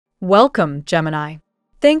Welcome, Gemini.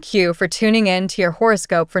 Thank you for tuning in to your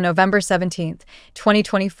horoscope for November 17th,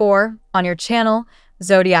 2024, on your channel,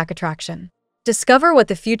 Zodiac Attraction. Discover what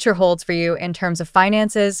the future holds for you in terms of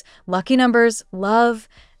finances, lucky numbers, love,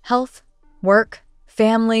 health, work,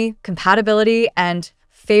 family, compatibility, and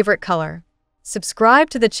favorite color.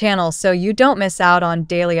 Subscribe to the channel so you don't miss out on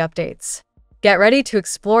daily updates. Get ready to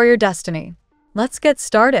explore your destiny. Let's get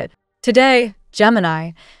started. Today,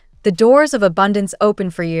 Gemini, the doors of abundance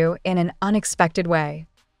open for you in an unexpected way.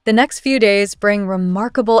 The next few days bring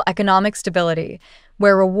remarkable economic stability,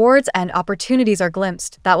 where rewards and opportunities are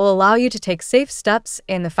glimpsed that will allow you to take safe steps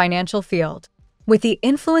in the financial field. With the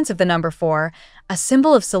influence of the number 4, a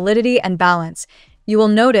symbol of solidity and balance, you will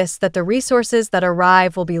notice that the resources that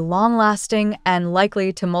arrive will be long-lasting and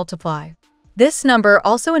likely to multiply. This number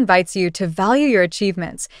also invites you to value your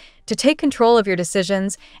achievements, to take control of your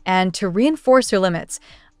decisions, and to reinforce your limits,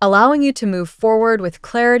 allowing you to move forward with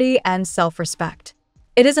clarity and self-respect.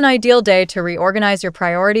 It is an ideal day to reorganize your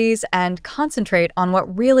priorities and concentrate on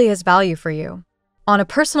what really has value for you. On a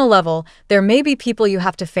personal level, there may be people you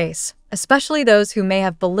have to face, especially those who may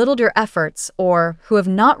have belittled your efforts or who have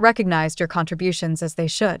not recognized your contributions as they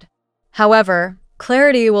should. However,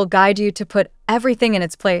 clarity will guide you to put everything in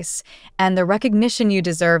its place, and the recognition you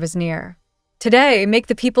deserve is near. Today, make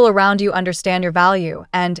the people around you understand your value,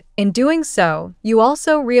 and in doing so, you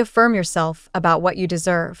also reaffirm yourself about what you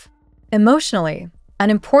deserve. Emotionally,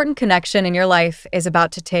 an important connection in your life is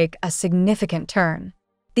about to take a significant turn.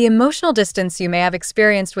 The emotional distance you may have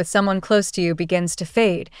experienced with someone close to you begins to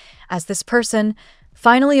fade, as this person,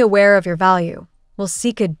 finally aware of your value, will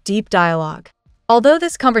seek a deep dialogue. Although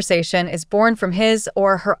this conversation is born from his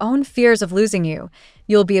or her own fears of losing you,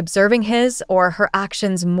 you'll be observing his or her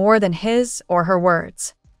actions more than his or her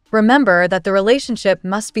words. Remember that the relationship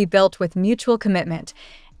must be built with mutual commitment,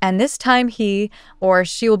 and this time he or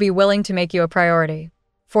she will be willing to make you a priority.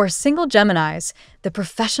 For single Geminis, the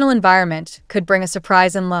professional environment could bring a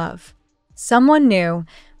surprise in love. Someone new,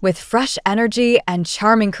 with fresh energy and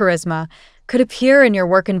charming charisma, could appear in your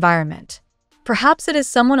work environment. Perhaps it is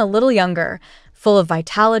someone a little younger, full of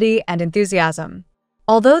vitality and enthusiasm.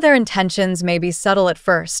 Although their intentions may be subtle at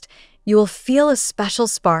first, you will feel a special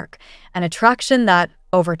spark, an attraction that,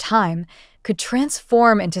 over time, could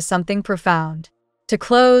transform into something profound. To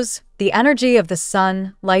close, the energy of the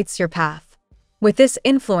sun lights your path. With this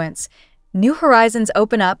influence, new horizons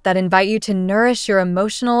open up that invite you to nourish your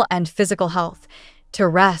emotional and physical health, to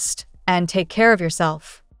rest and take care of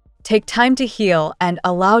yourself. Take time to heal and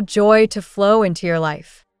allow joy to flow into your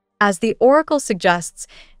life. As the oracle suggests,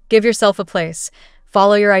 give yourself a place,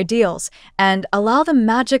 follow your ideals, and allow the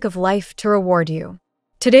magic of life to reward you.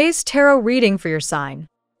 Today's tarot reading for your sign: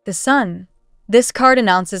 the Sun. This card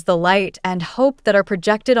announces the light and hope that are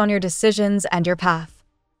projected on your decisions and your path.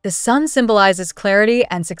 The Sun symbolizes clarity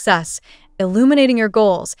and success, illuminating your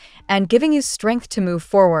goals and giving you strength to move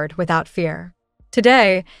forward without fear.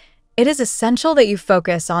 Today, it is essential that you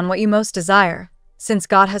focus on what you most desire, since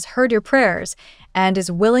God has heard your prayers and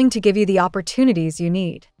is willing to give you the opportunities you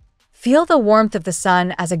need. Feel the warmth of the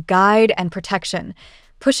sun as a guide and protection,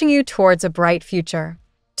 pushing you towards a bright future.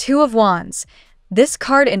 2 of Wands. This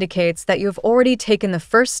card indicates that you have already taken the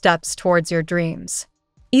first steps towards your dreams.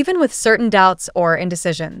 Even with certain doubts or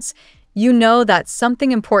indecisions, you know that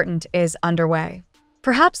something important is underway.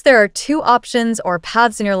 Perhaps there are 2 options or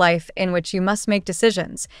paths in your life in which you must make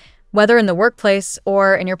decisions, whether in the workplace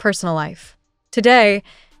or in your personal life. Today,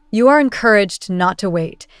 you are encouraged not to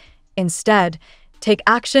wait. Instead, take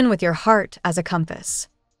action with your heart as a compass.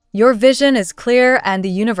 Your vision is clear and the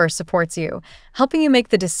universe supports you, helping you make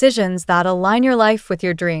the decisions that align your life with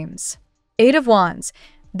your dreams. 8 of Wands.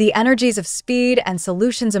 The energies of speed and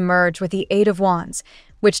solutions emerge with the 8 of Wands,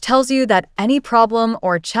 which tells you that any problem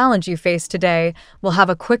or challenge you face today will have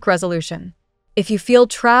a quick resolution. If you feel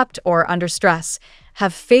trapped or under stress,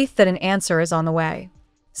 have faith that an answer is on the way.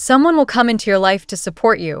 Someone will come into your life to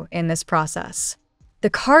support you in this process. The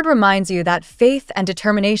card reminds you that faith and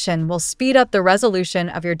determination will speed up the resolution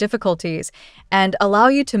of your difficulties and allow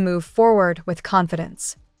you to move forward with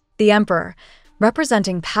confidence. The Emperor,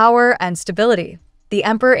 representing power and stability. The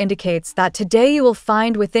Emperor indicates that today you will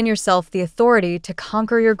find within yourself the authority to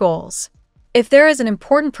conquer your goals. If there is an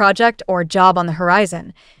important project or job on the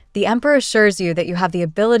horizon, the Emperor assures you that you have the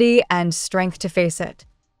ability and strength to face it.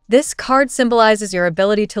 This card symbolizes your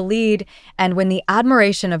ability to lead and win the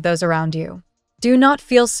admiration of those around you. Do not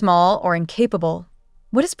feel small or incapable.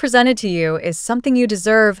 What is presented to you is something you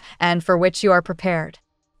deserve and for which you are prepared.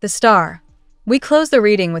 The Star. We close the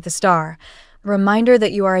reading with the Star, a reminder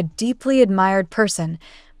that you are a deeply admired person,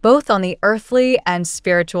 both on the earthly and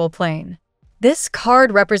spiritual plane. This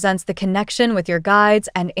card represents the connection with your guides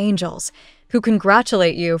and angels, who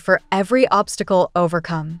congratulate you for every obstacle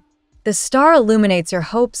overcome. The star illuminates your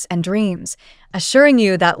hopes and dreams, assuring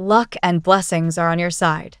you that luck and blessings are on your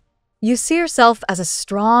side. You see yourself as a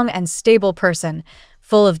strong and stable person,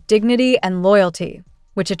 full of dignity and loyalty,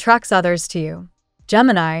 which attracts others to you.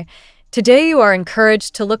 Gemini, today you are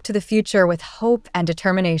encouraged to look to the future with hope and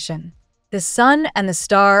determination. The sun and the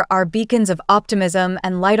star are beacons of optimism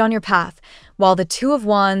and light on your path, while the Two of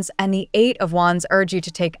Wands and the Eight of Wands urge you to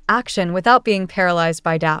take action without being paralyzed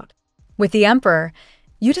by doubt. With the Emperor,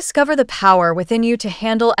 you discover the power within you to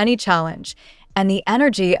handle any challenge, and the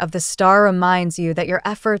energy of the star reminds you that your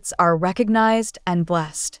efforts are recognized and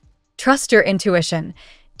blessed. Trust your intuition,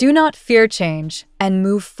 do not fear change, and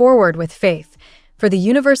move forward with faith, for the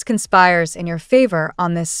universe conspires in your favor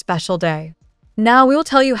on this special day. Now we will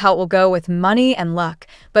tell you how it will go with money and luck,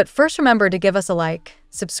 but first remember to give us a like,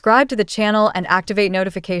 subscribe to the channel, and activate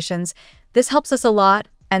notifications. This helps us a lot,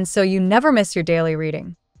 and so you never miss your daily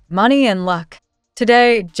reading. Money and luck.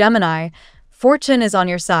 Today, Gemini, fortune is on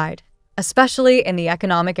your side, especially in the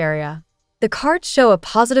economic area. The cards show a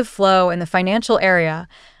positive flow in the financial area,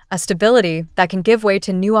 a stability that can give way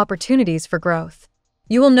to new opportunities for growth.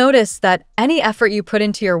 You will notice that any effort you put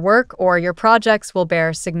into your work or your projects will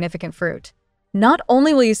bear significant fruit. Not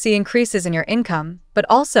only will you see increases in your income, but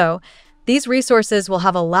also these resources will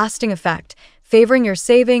have a lasting effect, favoring your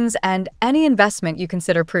savings and any investment you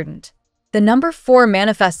consider prudent. The number 4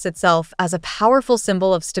 manifests itself as a powerful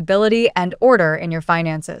symbol of stability and order in your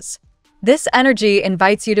finances. This energy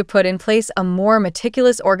invites you to put in place a more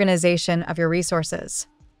meticulous organization of your resources.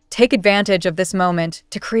 Take advantage of this moment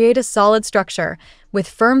to create a solid structure with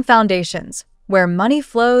firm foundations where money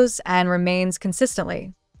flows and remains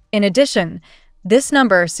consistently. In addition, this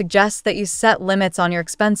number suggests that you set limits on your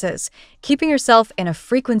expenses, keeping yourself in a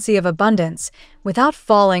frequency of abundance without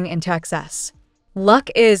falling into excess. Luck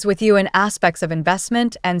is with you in aspects of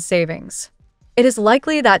investment and savings. It is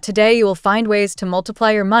likely that today you will find ways to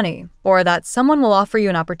multiply your money, or that someone will offer you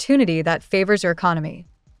an opportunity that favors your economy.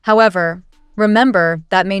 However, remember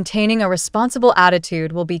that maintaining a responsible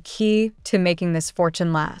attitude will be key to making this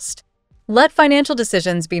fortune last. Let financial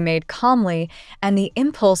decisions be made calmly and the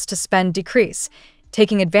impulse to spend decrease,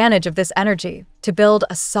 taking advantage of this energy to build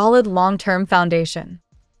a solid long-term foundation.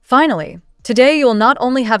 Finally, today you will not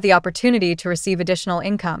only have the opportunity to receive additional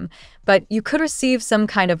income, but you could receive some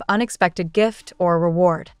kind of unexpected gift or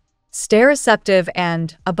reward. Stay receptive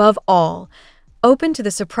and, above all, open to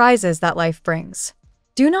the surprises that life brings.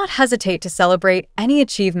 Do not hesitate to celebrate any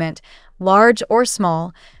achievement, large or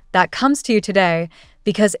small, that comes to you today,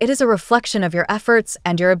 because it is a reflection of your efforts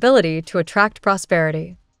and your ability to attract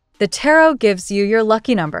prosperity. The tarot gives you your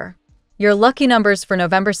lucky number. Your lucky numbers for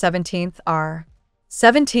November 17th are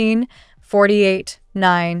 17, 48,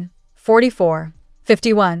 9, 44,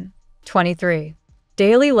 51, 23.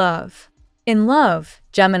 Daily love. In love,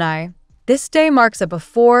 Gemini, this day marks a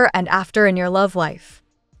before and after in your love life.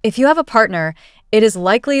 If you have a partner, it is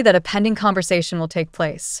likely that a pending conversation will take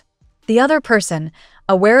place. The other person,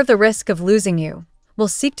 aware of the risk of losing you, will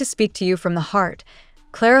seek to speak to you from the heart,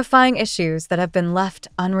 clarifying issues that have been left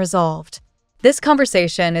unresolved. This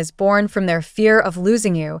conversation is born from their fear of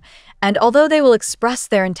losing you, and although they will express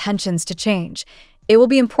their intentions to change, it will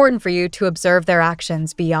be important for you to observe their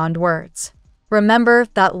actions beyond words. Remember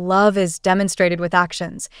that love is demonstrated with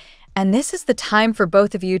actions, and this is the time for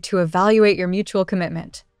both of you to evaluate your mutual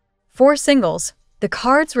commitment. For singles, the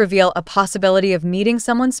cards reveal a possibility of meeting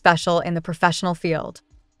someone special in the professional field.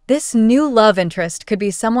 This new love interest could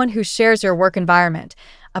be someone who shares your work environment,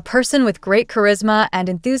 a person with great charisma and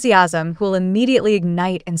enthusiasm who will immediately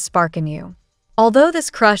ignite and spark in you. Although this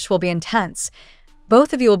crush will be intense,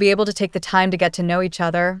 both of you will be able to take the time to get to know each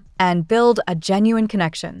other and build a genuine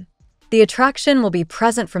connection. The attraction will be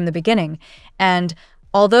present from the beginning, and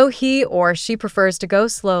although he or she prefers to go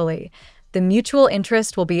slowly, the mutual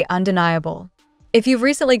interest will be undeniable. If you've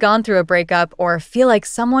recently gone through a breakup or feel like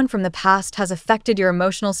someone from the past has affected your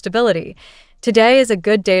emotional stability, today is a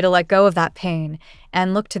good day to let go of that pain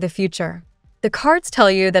and look to the future. The cards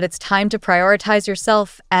tell you that it's time to prioritize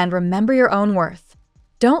yourself and remember your own worth.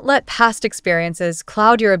 Don't let past experiences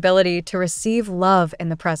cloud your ability to receive love in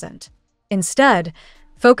the present. Instead,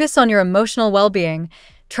 focus on your emotional well-being,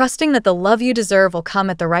 trusting that the love you deserve will come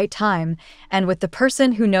at the right time and with the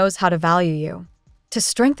person who knows how to value you. To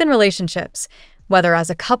strengthen relationships, whether as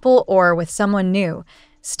a couple or with someone new,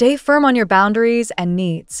 stay firm on your boundaries and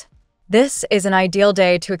needs. This is an ideal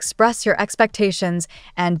day to express your expectations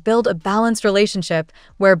and build a balanced relationship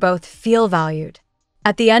where both feel valued.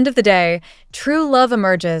 At the end of the day, true love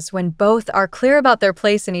emerges when both are clear about their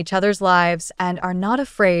place in each other's lives and are not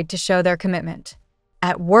afraid to show their commitment.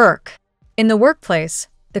 At work. In the workplace,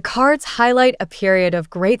 the cards highlight a period of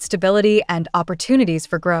great stability and opportunities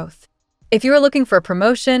for growth. If you are looking for a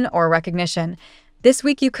promotion or recognition, this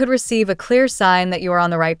week you could receive a clear sign that you are on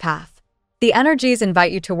the right path. The energies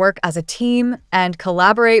invite you to work as a team and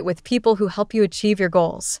collaborate with people who help you achieve your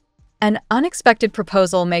goals. An unexpected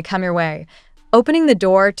proposal may come your way, opening the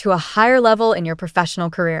door to a higher level in your professional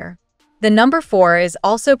career. The number 4 is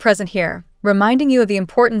also present here, reminding you of the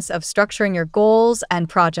importance of structuring your goals and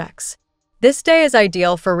projects. This day is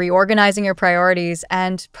ideal for reorganizing your priorities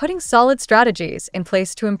and putting solid strategies in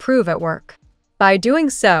place to improve at work. By doing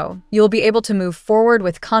so, you'll be able to move forward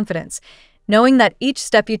with confidence, knowing that each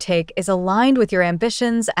step you take is aligned with your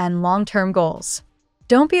ambitions and long-term goals.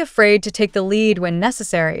 Don't be afraid to take the lead when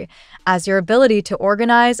necessary, as your ability to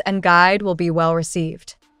organize and guide will be well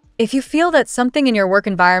received. If you feel that something in your work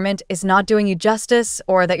environment is not doing you justice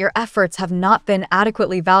or that your efforts have not been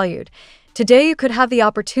adequately valued, today you could have the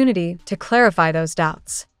opportunity to clarify those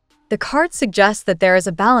doubts. The cards suggest that there is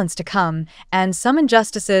a balance to come, and some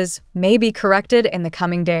injustices may be corrected in the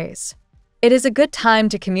coming days. It is a good time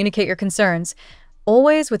to communicate your concerns,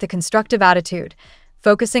 always with a constructive attitude,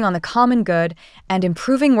 focusing on the common good and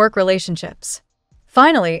improving work relationships.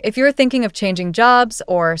 Finally, if you're thinking of changing jobs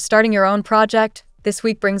or starting your own project, this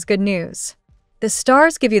week brings good news. The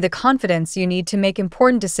stars give you the confidence you need to make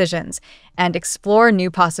important decisions and explore new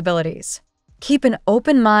possibilities. Keep an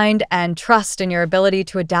open mind and trust in your ability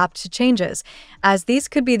to adapt to changes, as these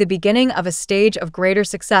could be the beginning of a stage of greater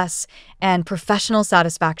success and professional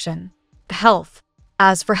satisfaction. Health.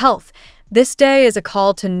 As for health, this day is a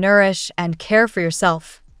call to nourish and care for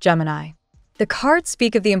yourself, Gemini. The cards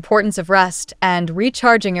speak of the importance of rest and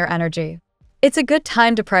recharging your energy. It's a good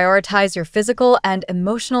time to prioritize your physical and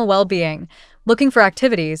emotional well-being, looking for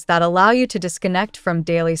activities that allow you to disconnect from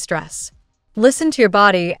daily stress. Listen to your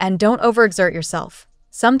body and don't overexert yourself.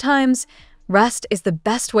 Sometimes, rest is the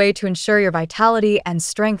best way to ensure your vitality and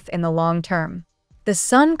strength in the long term. The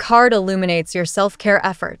Sun card illuminates your self-care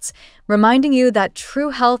efforts, reminding you that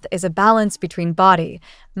true health is a balance between body,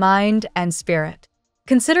 mind, and spirit.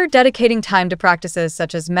 Consider dedicating time to practices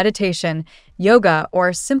such as meditation, yoga,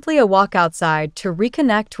 or simply a walk outside to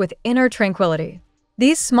reconnect with inner tranquility.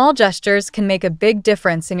 These small gestures can make a big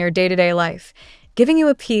difference in your day-to-day life, giving you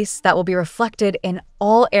a peace that will be reflected in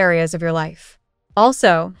all areas of your life.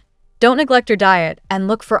 Also, don't neglect your diet and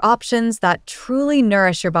look for options that truly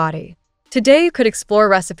nourish your body. Today, you could explore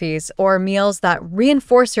recipes or meals that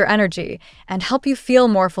reinforce your energy and help you feel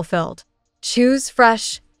more fulfilled. Choose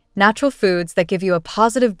fresh, natural foods that give you a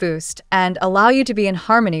positive boost and allow you to be in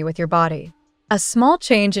harmony with your body. A small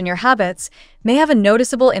change in your habits may have a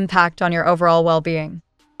noticeable impact on your overall well-being.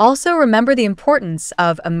 Also, remember the importance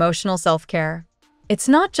of emotional self-care. It's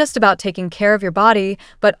not just about taking care of your body,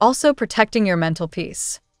 but also protecting your mental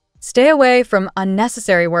peace. Stay away from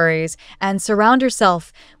unnecessary worries and surround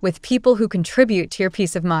yourself with people who contribute to your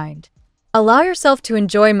peace of mind. Allow yourself to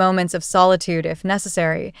enjoy moments of solitude if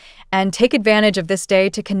necessary, and take advantage of this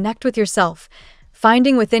day to connect with yourself,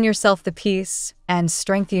 finding within yourself the peace and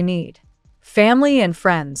strength you need. Family and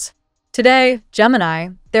friends. Today, Gemini,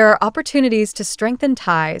 there are opportunities to strengthen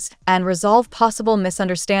ties and resolve possible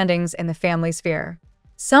misunderstandings in the family sphere.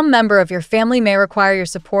 Some member of your family may require your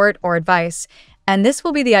support or advice, and this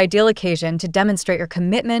will be the ideal occasion to demonstrate your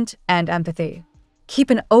commitment and empathy. Keep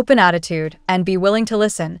an open attitude and be willing to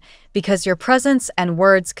listen, because your presence and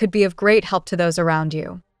words could be of great help to those around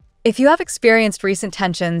you. If you have experienced recent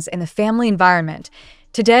tensions in the family environment,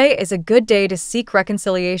 today is a good day to seek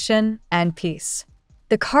reconciliation and peace.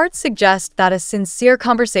 The cards suggest that a sincere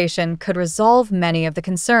conversation could resolve many of the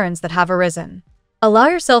concerns that have arisen. Allow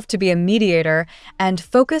yourself to be a mediator and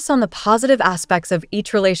focus on the positive aspects of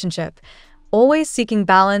each relationship, always seeking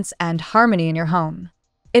balance and harmony in your home.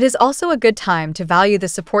 It is also a good time to value the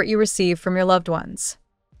support you receive from your loved ones.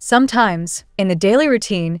 Sometimes, in the daily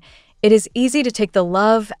routine, it is easy to take the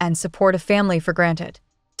love and support of family for granted.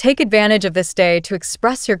 Take advantage of this day to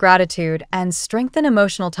express your gratitude and strengthen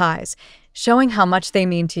emotional ties, showing how much they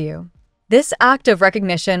mean to you. This act of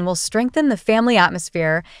recognition will strengthen the family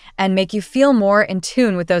atmosphere and make you feel more in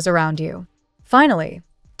tune with those around you. Finally,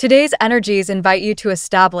 today's energies invite you to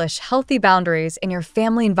establish healthy boundaries in your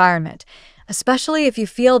family environment, especially if you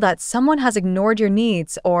feel that someone has ignored your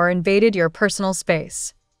needs or invaded your personal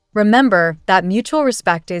space. Remember that mutual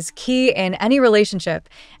respect is key in any relationship,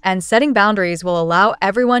 and setting boundaries will allow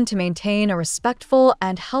everyone to maintain a respectful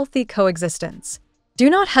and healthy coexistence. Do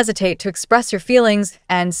not hesitate to express your feelings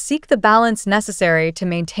and seek the balance necessary to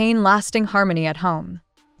maintain lasting harmony at home.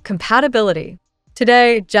 Compatibility.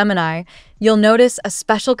 Today, Gemini, you'll notice a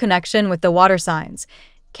special connection with the water signs,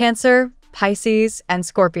 Cancer, Pisces, and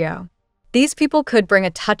Scorpio. These people could bring a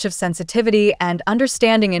touch of sensitivity and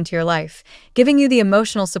understanding into your life, giving you the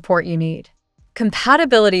emotional support you need.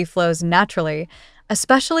 Compatibility flows naturally,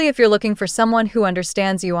 especially if you're looking for someone who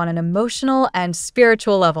understands you on an emotional and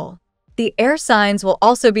spiritual level. The air signs will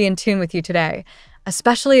also be in tune with you today,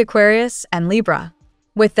 especially Aquarius and Libra.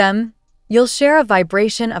 With them, you'll share a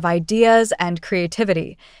vibration of ideas and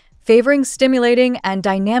creativity, favoring stimulating and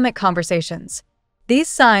dynamic conversations. These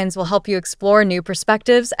signs will help you explore new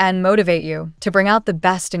perspectives and motivate you to bring out the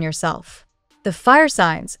best in yourself. The fire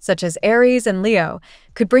signs, such as Aries and Leo,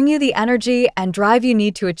 could bring you the energy and drive you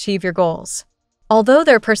need to achieve your goals. Although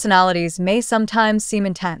their personalities may sometimes seem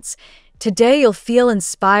intense, today you'll feel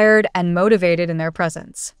inspired and motivated in their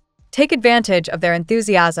presence. Take advantage of their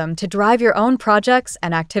enthusiasm to drive your own projects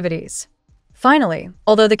and activities. Finally,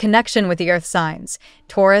 although the connection with the earth signs,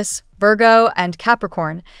 Taurus, Virgo, and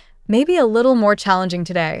Capricorn, may be a little more challenging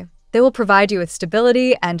today, they will provide you with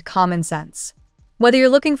stability and common sense. Whether you're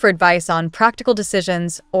looking for advice on practical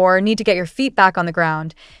decisions or need to get your feet back on the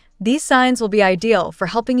ground, these signs will be ideal for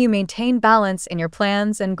helping you maintain balance in your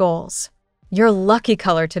plans and goals. Your lucky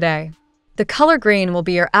color today. The color green will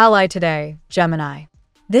be your ally today, Gemini.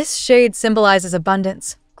 This shade symbolizes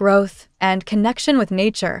abundance, growth, and connection with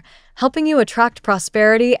nature, helping you attract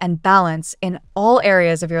prosperity and balance in all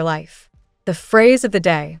areas of your life. The phrase of the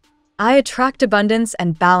day: I attract abundance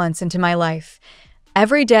and balance into my life.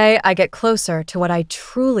 Every day I get closer to what I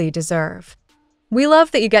truly deserve. We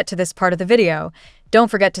love that you get to this part of the video.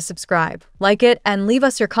 Don't forget to subscribe, like it, and leave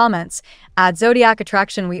us your comments. At Zodiac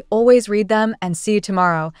Attraction, we always read them, and see you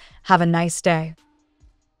tomorrow. Have a nice day.